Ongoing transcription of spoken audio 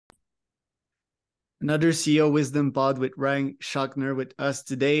Another CEO Wisdom Pod with Ryan Schachtner with us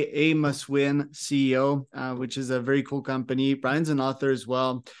today, a must win CEO, which is a very cool company. Brian's an author as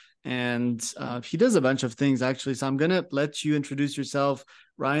well, and he does a bunch of things actually. So I'm going to let you introduce yourself,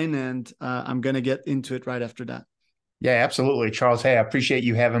 Ryan, and I'm going to get into it right after that. Yeah, absolutely, Charles. Hey, I appreciate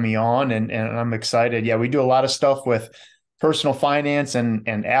you having me on and I'm excited. Yeah, we do a lot of stuff with personal finance and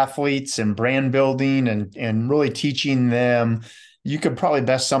athletes and brand building and really teaching them. You could probably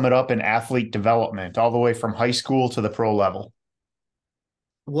best sum it up in athlete development, all the way from high school to the pro level.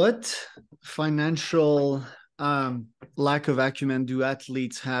 What financial lack of acumen do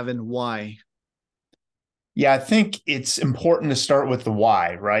athletes have and why? Yeah, I think it's important to start with the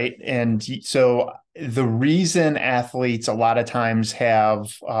why, right? And so the reason athletes a lot of times have,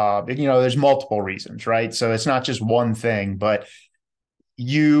 there's multiple reasons, right? So it's not just one thing, but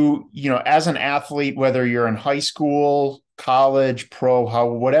as an athlete, whether you're in high school, college, pro,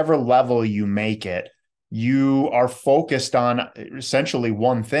 whatever level you make it, you are focused on essentially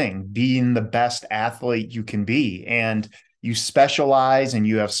one thing, being the best athlete you can be. And you specialize and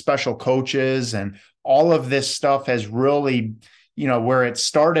you have special coaches, and all of this stuff has really, where it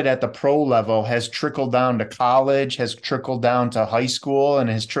started at the pro level has trickled down to college, has trickled down to high school, and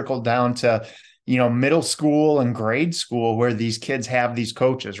has trickled down to middle school and grade school, where these kids have these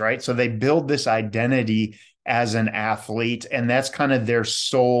coaches, right? So they build this identity as an athlete, and that's kind of their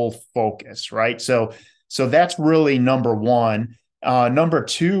sole focus, right? So that's really number one. Number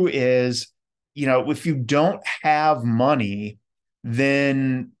two is, if you don't have money,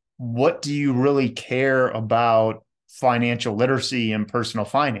 then what do you really care about financial literacy and personal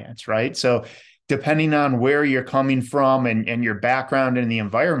finance, right? So depending on where you're coming from and your background and the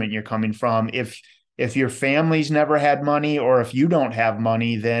environment you're coming from, if your family's never had money, or if you don't have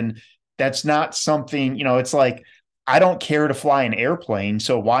money, then that's not something, it's like, I don't care to fly an airplane,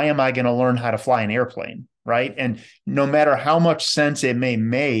 so why am I going to learn how to fly an airplane, right? And no matter how much sense it may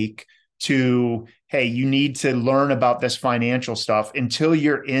make to, hey, you need to learn about this financial stuff, until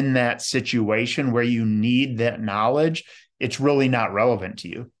you're in that situation where you need that knowledge, it's really not relevant to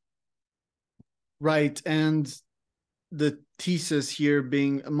you. Right. And the thesis here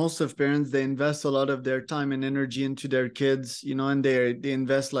being most of parents, they invest a lot of their time and energy into their kids, and they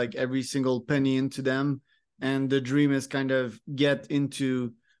invest like every single penny into them. And the dream is kind of get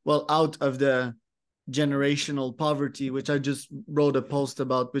into, well, out of the generational poverty, which I just wrote a post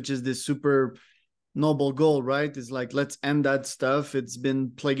about, which is this super noble goal, right? It's like, let's end that stuff. It's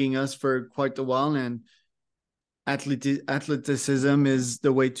been plaguing us for quite a while, and athleticism is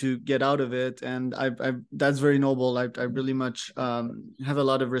the way to get out of it. And I that's very noble. I really much have a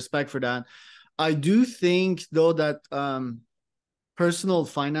lot of respect for that. I do think though that personal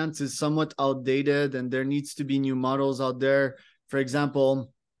finance is somewhat outdated, and there needs to be new models out there. For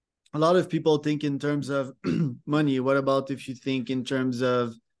example, a lot of people think in terms of money. What about if you think in terms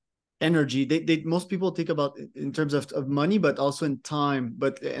of energy? They most people think about in terms of money, but also in time.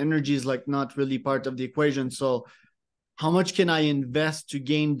 But energy is like not really part of the equation. So how much can I invest to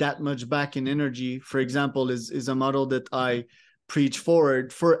gain that much back in energy, for example, is a model that I preach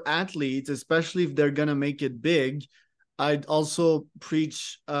forward for athletes, especially if they're gonna make it big. I'd also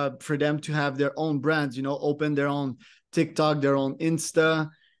preach for them to have their own brands, open their own TikTok, their own Insta,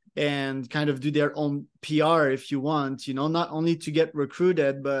 and kind of do their own PR if you want, not only to get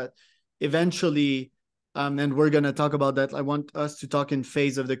recruited, but eventually, and we're going to talk about that. I want us to talk in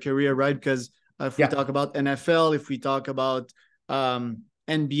phase of the career, right? Because if we Yeah. talk about NFL, if we talk about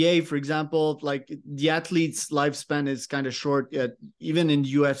NBA, for example, like the athlete's lifespan is kind of short, even in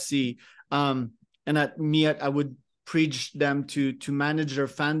UFC. And I would preach them to manage their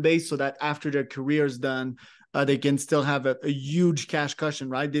fan base so that after their career is done, they can still have a huge cash cushion,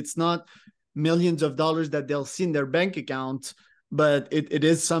 right? It's not millions of dollars that they'll see in their bank account, but it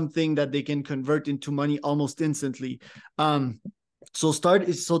is something that they can convert into money almost instantly.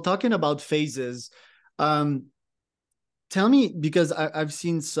 So talking about phases, um, tell me, because I've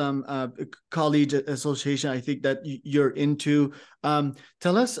seen some college association, I think that you're into.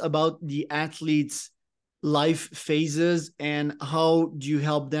 Tell us about the athletes' life phases and how do you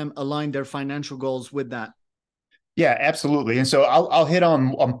help them align their financial goals with that? Yeah, absolutely. And so I'll hit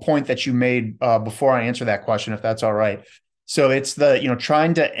on a point that you made before I answer that question, if that's all right. So it's the,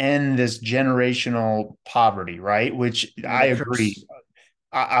 trying to end this generational poverty, right? Which Yeah, I the agree. curse.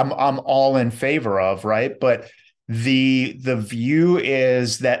 I'm all in favor of, right? But the view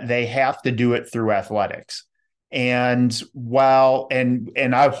is that they have to do it through athletics. And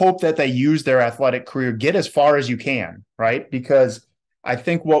I hope that they use their athletic career, get as far as you can, right? Because I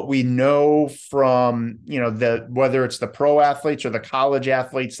think what we know from, the whether it's the pro athletes or the college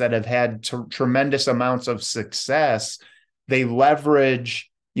athletes that have had tremendous amounts of success, they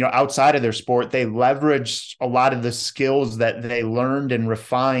leverage, outside of their sport, they leverage a lot of the skills that they learned and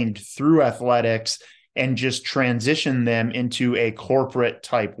refined through athletics and just transition them into a corporate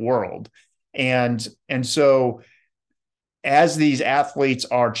type world. And so as these athletes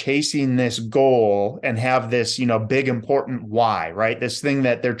are chasing this goal and have this, big important why, right? This thing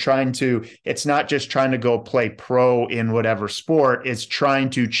that they're trying to, it's not just trying to go play pro in whatever sport, it's trying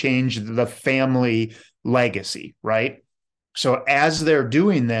to change the family legacy, right? So as they're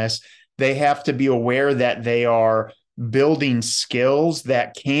doing this, they have to be aware that they are building skills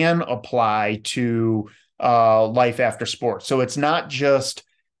that can apply to life after sports. So it's not just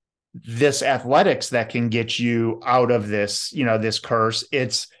this athletics that can get you out of this, this curse.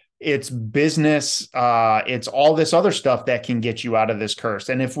 It's business, it's all this other stuff that can get you out of this curse.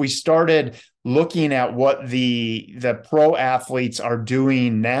 And if we started looking at what the pro athletes are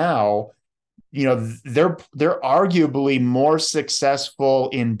doing now, they're arguably more successful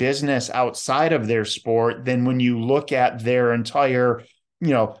in business outside of their sport than when you look at their entire,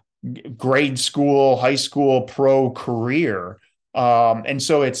 grade school, high school pro career. And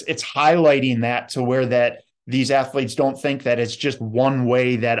so it's highlighting that to where that these athletes don't think that it's just one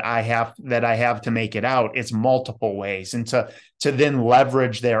way that I have to make it out. It's multiple ways, and to then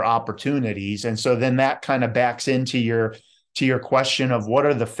leverage their opportunities. And so then that kind of backs into your question of what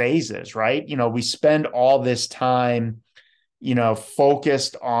are the phases, right? We spend all this time,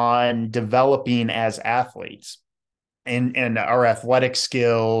 focused on developing as athletes and our athletic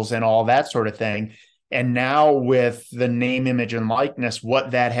skills and all that sort of thing. And now with the name, image, and likeness,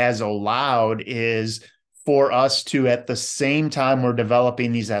 what that has allowed is for us to, at the same time we're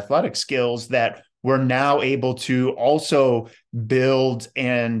developing these athletic skills, that we're now able to also build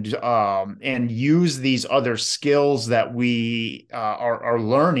and use these other skills that we are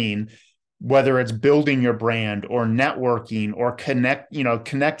learning, whether it's building your brand or networking or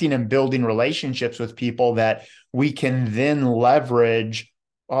connecting and building relationships with people that we can then leverage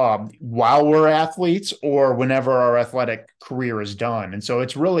while we're athletes or whenever our athletic career is done. And so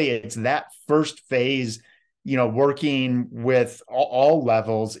it's that first phase, working with all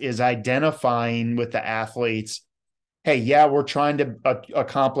levels, is identifying with the athletes, hey, yeah, we're trying to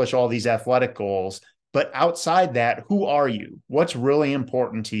accomplish all these athletic goals, but outside that, who are you? What's really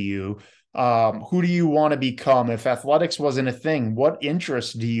important to you? Who do you want to become? If athletics wasn't a thing, what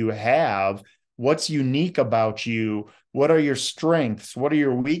interests do you have? What's unique about you? What are your strengths? What are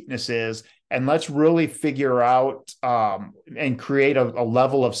your weaknesses? And let's really figure out and create a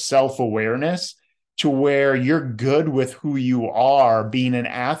level of self-awareness to where you're good with who you are. Being an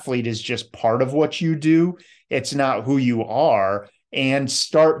athlete is just part of what you do. It's not who you are. And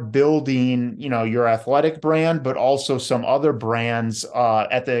start building, your athletic brand, but also some other brands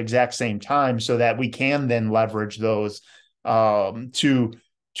at the exact same time, so that we can then leverage those to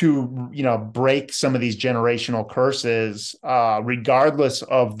break some of these generational curses, regardless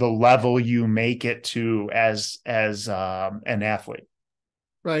of the level you make it to as an athlete.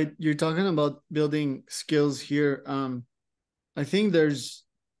 Right. You're talking about building skills here. I think there's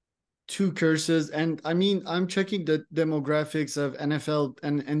two curses, and I mean, I'm checking the demographics of NFL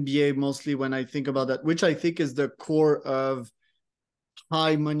and NBA mostly when I think about that, which I think is the core of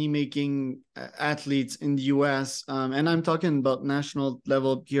high money making athletes in the US. And I'm talking about national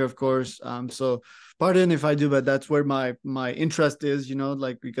level here, of course. So pardon if I do, but that's where my interest is,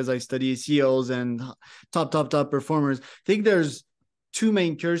 like, because I study CEOs and top performers. I think there's two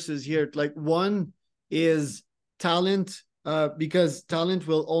main curses here. Like, one is talent, because talent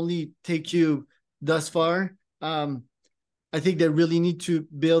will only take you thus far. I think they really need to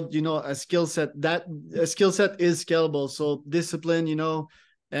build, a skill set. That a skill set is scalable. So discipline,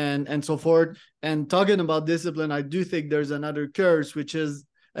 and so forth. And talking about discipline, I do think there's another curse, which is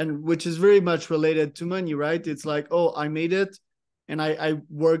very much related to money, right? It's like, oh, I made it, and I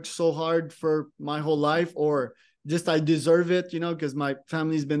worked so hard for my whole life, or just I deserve it, because my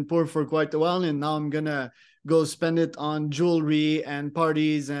family's been poor for quite a while, and now I'm gonna go spend it on jewelry and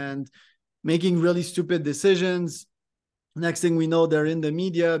parties and making really stupid decisions. Next thing we know, they're in the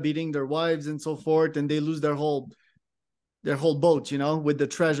media beating their wives and so forth, and they lose their whole boat, with the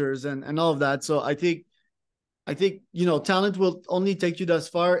treasures and all of that. So I think talent will only take you thus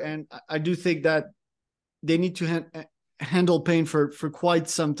far, and I do think that they need to handle pain for quite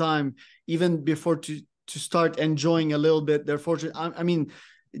some time, even before to start enjoying a little bit their fortune. I mean,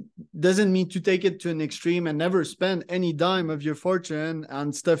 it doesn't mean to take it to an extreme and never spend any dime of your fortune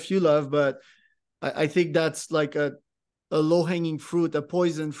on stuff you love, but I think that's like a a low hanging fruit, a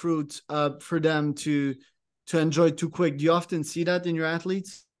poison fruit for them to enjoy too quick. Do you often see that in your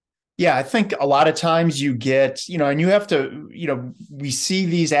athletes? Yeah, I think a lot of times you get, and you have to, we see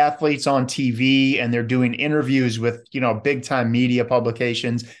these athletes on TV and they're doing interviews with, big time media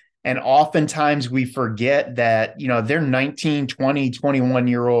publications. And oftentimes we forget that, they're 19, 20,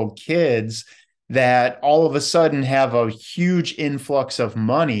 21-year-old kids that all of a sudden have a huge influx of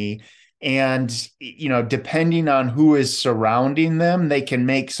money. And, depending on who is surrounding them, they can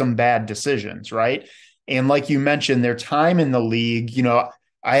make some bad decisions, right? And like you mentioned, their time in the league,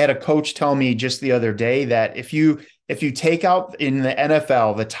 I had a coach tell me just the other day that if you take out in the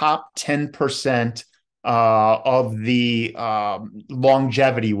NFL the top 10% of the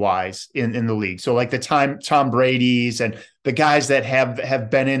longevity wise in the league, so like the Tom Brady's and the guys that have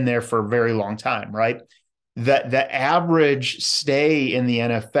been in there for a very long time, right? The average stay in the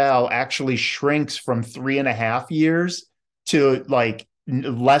NFL actually shrinks from 3.5 years to like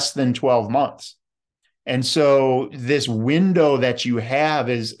less than 12 months. And so this window that you have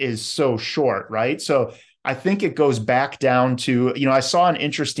is so short, right? So I think it goes back down to, I saw an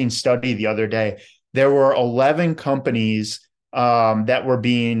interesting study the other day. There were 11 companies that were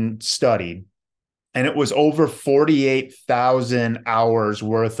being studied, and it was over 48,000 hours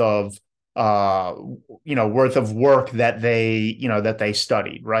worth of worth of work that they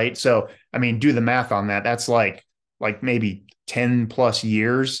studied, right? So I mean, do the math on that. That's like maybe 10 plus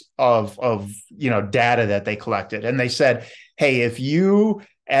years of data that they collected. And they said, hey, if you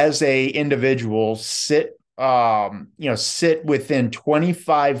as a individual sit within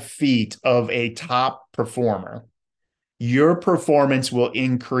 25 feet of a top performer, your performance will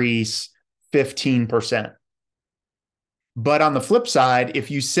increase 15%. But on the flip side, if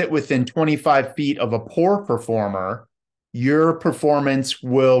you sit within 25 feet of a poor performer, your performance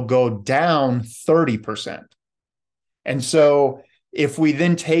will go down 30%. And so if we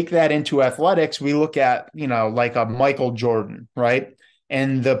then take that into athletics, we look at, like a Michael Jordan, right?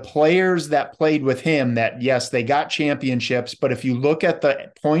 And the players that played with him that, yes, they got championships, but if you look at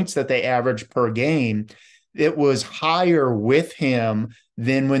the points that they averaged per game, it was higher with him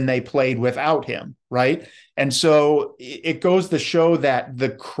than when they played without him, right? And so it goes to show that the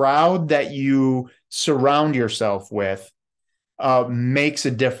crowd that you surround yourself with makes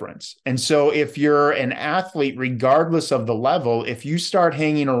a difference. And so if you're an athlete, regardless of the level, if you start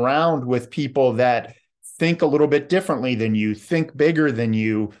hanging around with people that think a little bit differently than you, think bigger than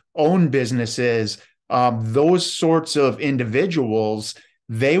you, own businesses, those sorts of individuals,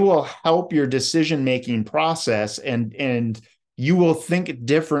 they will help your decision-making process, and you will think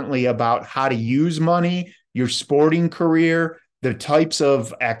differently about how to use money, your sporting career, the types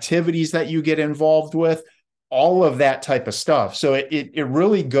of activities that you get involved with, all of that type of stuff. So it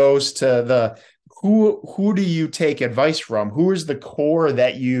really goes to the who do you take advice from? Who is the core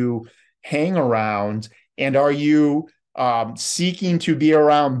that you hang around? And are you seeking to be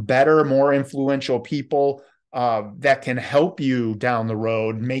around better, more influential people that can help you down the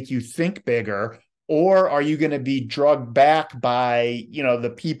road, make you think bigger? Or are you going to be drugged back by,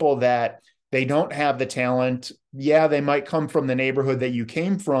 the people that they don't have the talent? Yeah, they might come from the neighborhood that you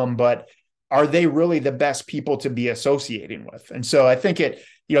came from, but are they really the best people to be associating with? And so I think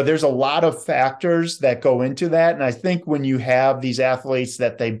there's a lot of factors that go into that. And I think when you have these athletes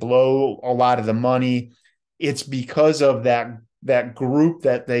that they blow a lot of the money, it's because of that group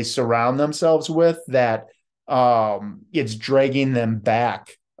that they surround themselves with that it's dragging them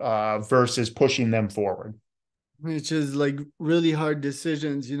back versus pushing them forward. Which is like really hard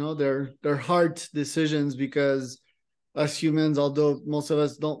decisions, they're hard decisions because us humans, although most of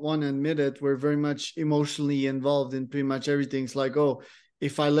us don't want to admit it, we're very much emotionally involved in pretty much everything. It's like, oh,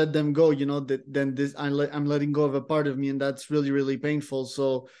 if I let them go, then I'm letting go of a part of me, and that's really, really painful.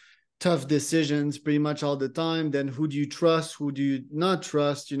 So tough decisions pretty much all the time. Then who do you trust? Who do you not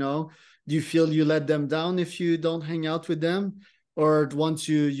trust? Do you feel you let them down if you don't hang out with them? Or once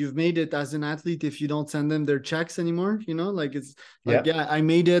you've made it as an athlete, if you don't send them their checks anymore, like it's like, Yeah. yeah, I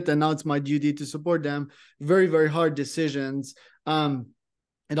made it and now it's my duty to support them. Very, very hard decisions.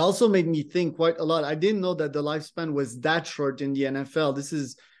 It also made me think quite a lot. I didn't know that the lifespan was that short in the NFL. This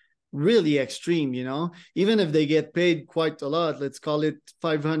is really extreme, even if they get paid quite a lot, let's call it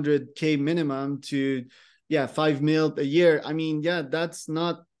 500K minimum to, yeah, 5 mil a year. I mean, yeah, that's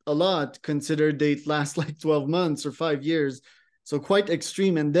not a lot considered they last like 12 months or 5 years. So quite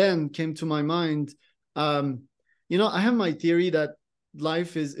extreme. And then came to my mind, I have my theory that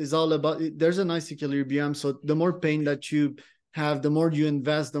life is all about, there's a nice equilibrium. So the more pain that you have, the more you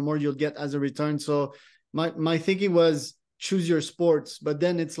invest, the more you'll get as a return. So my thinking was choose your sports, but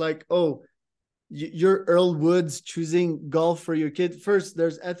then it's like, oh, you're Earl Woods choosing golf for your kid. First,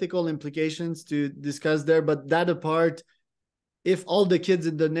 there's ethical implications to discuss there, but that apart, if all the kids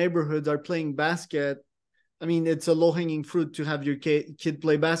in the neighborhoods are playing basket, I mean, it's a low hanging fruit to have your kid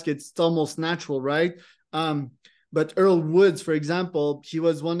play basket. It's almost natural, right? Um, but Earl Woods, for example, he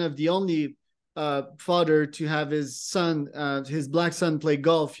was one of the only father to have his son, his black son, play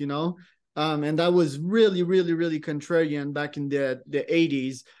golf. And that was really, really, really contrarian back in the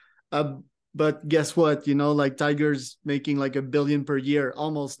 80s. Uh, but guess what? Like Tiger's making like $1 billion per year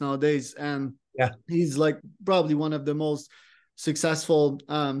almost nowadays, and Yeah. he's like probably one of the most successful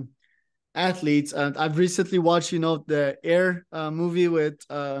athletes. And I've recently watched, the Air movie with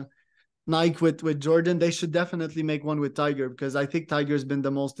Nike with Jordan. They should definitely make one with Tiger, because I think Tiger's been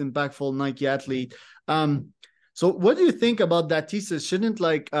the most impactful Nike athlete. So what do you think about that thesis? Shouldn't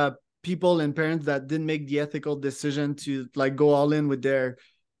like people and parents that didn't make the ethical decision to like go all in with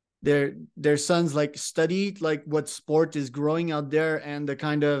their sons like study like what sport is growing out there and the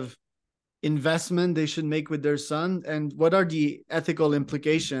kind of investment they should make with their son, and what are the ethical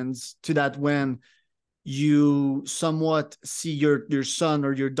implications to that when you somewhat see your son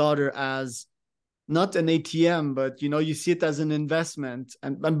or your daughter as not an ATM, but you see it as an investment.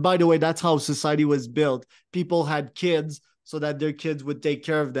 And by the way, that's how society was built. People had kids so that their kids would take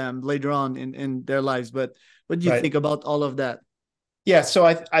care of them later on in their lives. But what do you Right. think about all of that? Yeah, so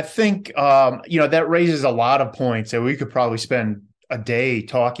I think that raises a lot of points and we could probably spend a day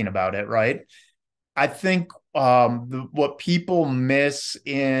talking about it, right? I think what people miss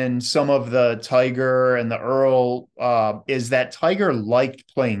in some of the Tiger and the Earl is that Tiger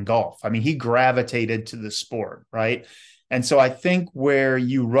liked playing golf. I mean, he gravitated to the sport, right? And so I think where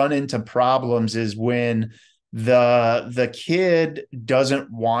you run into problems is when the kid doesn't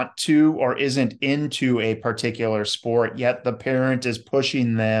want to or isn't into a particular sport, yet the parent is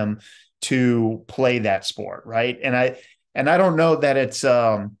pushing them to play that sport, right? And I don't know that it's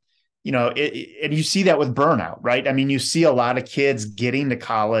and you see that with burnout, right? I mean, you see a lot of kids getting to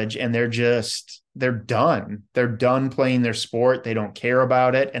college and they're done. They're done playing their sport. They don't care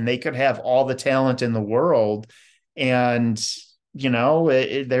about it. And they could have all the talent in the world. And, they're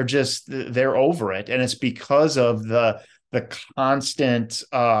over it. And it's because of the constant,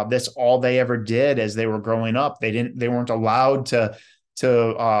 that's all they ever did as they were growing up. They weren't allowed to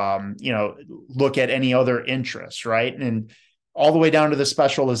look at any other interests, right? And all the way down to the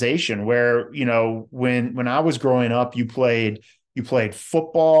specialization where, when I was growing up, you played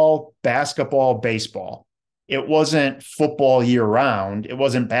football, basketball, baseball. It wasn't football year round. It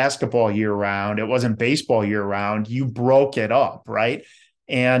wasn't basketball year round. It wasn't baseball year round. You broke it up, right?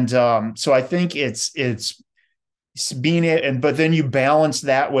 And so I think it's being it, but then you balance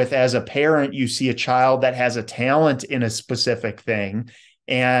that with, as a parent, you see a child that has a talent in a specific thing,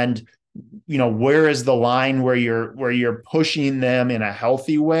 and where is the line where you're pushing them in a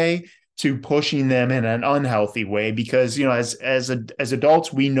healthy way to pushing them in an unhealthy way, because as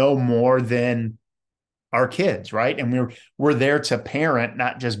adults we know more than our kids, right? And we're there to parent,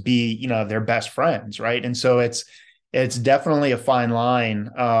 not just be their best friends, right? And so it's definitely a fine line,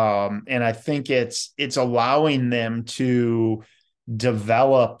 and I think it's allowing them to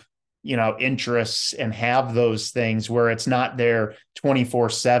develop interests and have those things where it's not their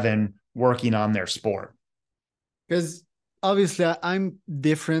 24/7 working on their sport. Because obviously I'm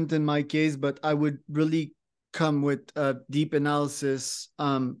different in my case, but I would really come with a deep analysis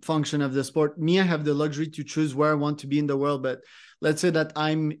function of the sport. Me, I have the luxury to choose where I want to be in the world, but let's say that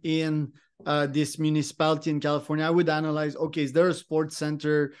I'm in this municipality in California. I would analyze, okay, is there a sports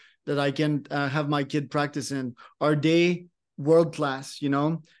center that I can have my kid practice in? Are they world class?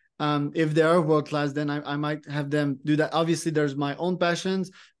 If they are world class, then I might have them do that. Obviously, there's my own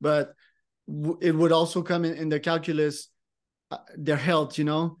passions, but it would also come in the calculus, their health,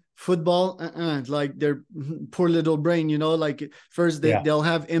 football, like their poor little brain, like first Yeah. they'll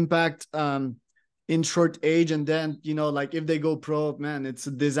have impact in short age, and then like if they go pro, man, it's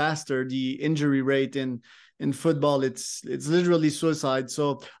a disaster. The injury rate in football, it's literally suicide.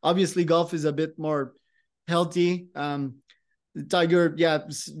 So obviously golf is a bit more healthy. Tiger, yeah,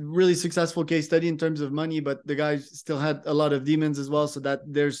 really successful case study in terms of money, but the guy still had a lot of demons as well, so that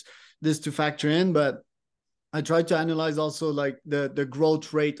there's this to factor in. But I try to analyze also like the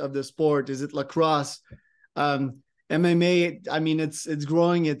growth rate of the sport. Is it lacrosse? MMA, I mean, it's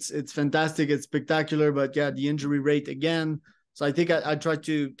growing, it's fantastic, it's spectacular, but yeah, the injury rate again. So I think I try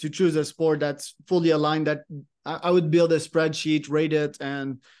to choose a sport that's fully aligned, that I would build a spreadsheet, rate it,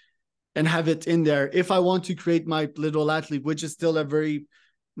 and have it in there if I want to create my little athlete, which is still a very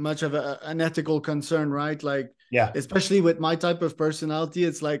much of an ethical concern, right? Like, Yeah. especially with my type of personality,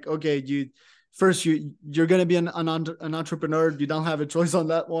 it's like, okay, first you're going to be an entrepreneur. You don't have a choice on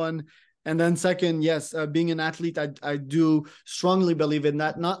that one. And then second, yes, being an athlete, I do strongly believe in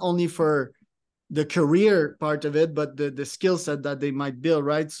that, not only for the career part of it, but the skill set that they might build,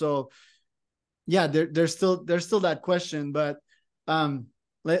 right? So yeah, there's still that question. But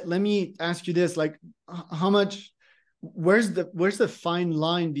let me ask you this: like, how much, where's the fine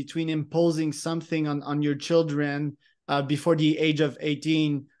line between imposing something on your children before the age of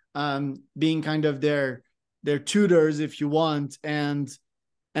 18, being kind of their tutors, if you want, and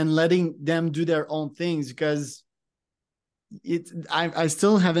letting them do their own things? Because I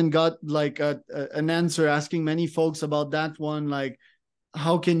still haven't got like an answer, asking many folks about that one. Like,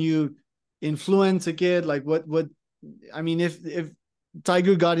 how can you influence a kid? Like, what I mean, if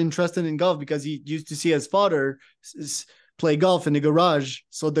Tiger got interested in golf because he used to see his father play golf in the garage,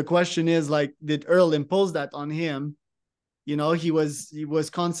 so the question is, like, did Earl impose that on him? You know, he was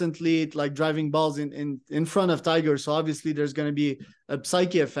constantly like driving balls in front of Tiger, so obviously there's going to be a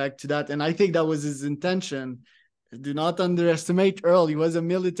psyche effect to that, and I think that was his intention. Do not underestimate Earl. He was a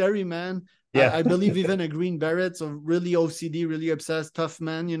military man. Yeah. I believe even a Green Beret, so really OCD, really obsessed, tough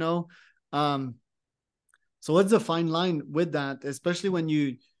man, you know. Um, so what's the fine line with that, especially when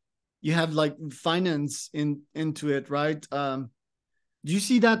you have like finance into it, right? Do you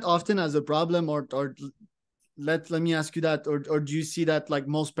see that often as a problem, or let me ask you that, or do you see that like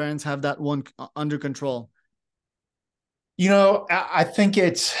most parents have that one under control? I think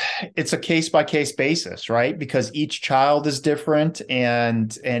it's a case by case basis, right? Because each child is different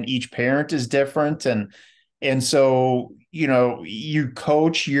and each parent is different. And so, you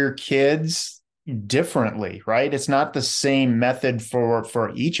coach your kids differently, right? It's not the same method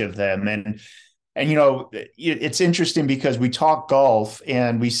for each of them. And it's interesting because we talk golf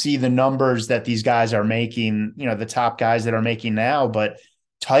and we see the numbers that these guys are making, the top guys that are making now, but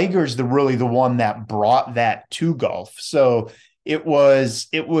Tiger's really the one that brought that to golf. So it was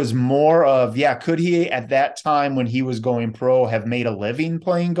more of, yeah, could he at that time when he was going pro have made a living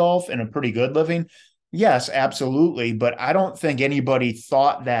playing golf, and a pretty good living? Yes, absolutely. But I don't think anybody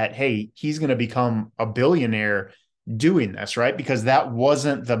thought that, hey, he's going to become a billionaire doing this, right? Because that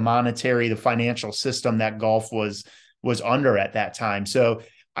wasn't the financial system that golf was under at that time. So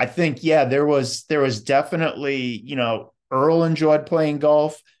I think, yeah, there was definitely, Earl enjoyed playing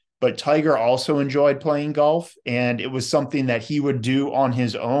golf, but Tiger also enjoyed playing golf. And it was something that he would do on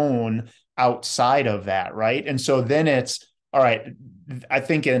his own outside of that, right? And so then it's all right. I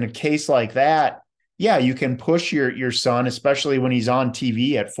think in a case like that, yeah, you can push your son, especially when he's on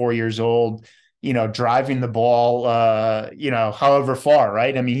TV at 4 years old, driving the ball, however far,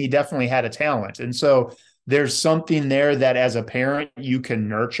 right? I mean, he definitely had a talent. And so there's something there that as a parent you can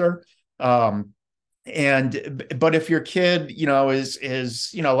nurture. But if your kid,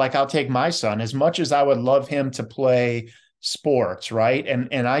 is, like, I'll take my son, as much as I would love him to play sports, right?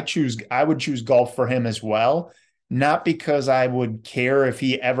 And I would choose golf for him as well, not because I would care if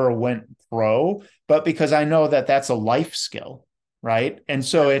he ever went pro, but because I know that that's a life skill, right? And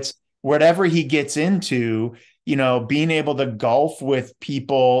so Yeah. it's whatever he gets into, being able to golf with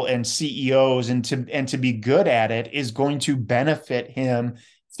people and CEOs and to be good at it is going to benefit him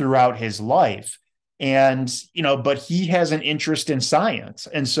throughout his life. And, but he has an interest in science.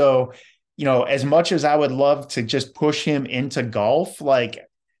 And so, as much as I would love to just push him into golf, like,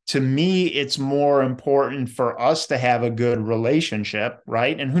 to me, it's more important for us to have a good relationship,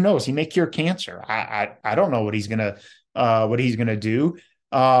 right? And who knows, he may cure cancer. I don't know what he's gonna do.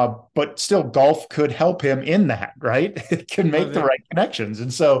 But still, golf could help him in that, right? It can make Love the it. right connections.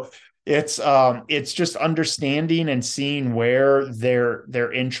 And so it's just understanding and seeing where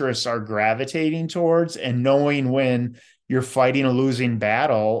their interests are gravitating towards, and knowing when you're fighting a losing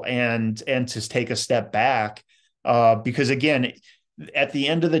battle and to take a step back. Because again, at the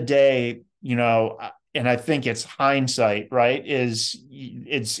end of the day, and I think it's hindsight, right?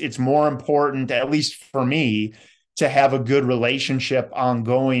 It's more important, at least for me, to have a good relationship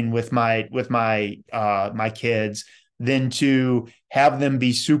ongoing with my kids than to have them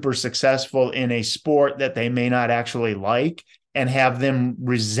be super successful in a sport that they may not actually like, and have them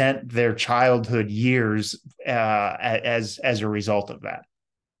resent their childhood years as a result of that.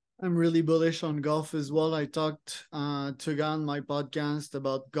 I'm really bullish on golf as well. I talked to a guy on my podcast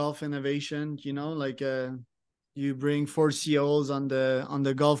about golf innovation. You know, like you bring four COs on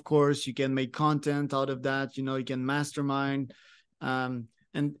the golf course. You can make content out of that. You know, you can mastermind,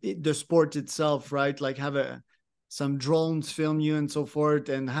 the sport itself, right? Like have some drones film you and so forth,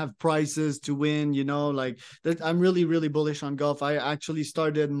 and have prizes to win. You know, like that. I'm really bullish on golf. I actually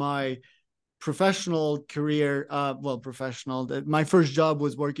started my professional career, well, professional. My first job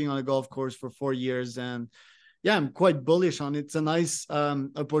was working on a golf course for 4 years, and yeah, I'm quite bullish on it. It's a nice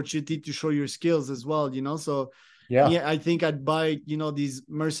opportunity to show your skills as well, you know. So Yeah, yeah, I think I'd buy, you know, these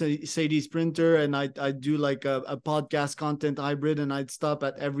Mercedes Sprinter, and I'd do like a podcast content hybrid, and I'd stop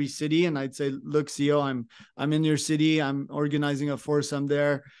at every city and I'd say, look, CEO, I'm in your city, I'm organizing a foursome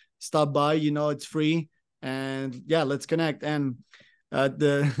there. Stop by, you know, it's free, and yeah, let's connect. And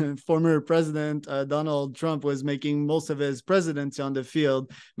the former president Donald Trump was making most of his presidency on the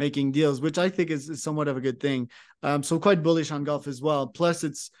field, making deals, which I think is somewhat of a good thing. So quite bullish on golf as well. Plus,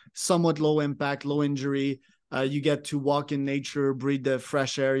 it's somewhat low impact, low injury. You get to walk in nature, breathe the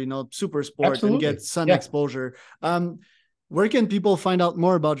fresh air, you know, super sport, and get absolutely. sun Yeah. exposure. Where can people find out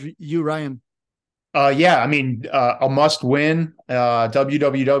more about you, Ryan? Yeah, I mean, a must win,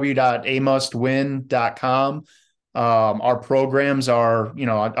 www.amustwin.com. Our programs are,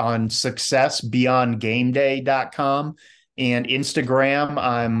 on successbeyondgameday.com and Instagram.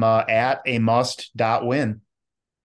 I'm at a must.win.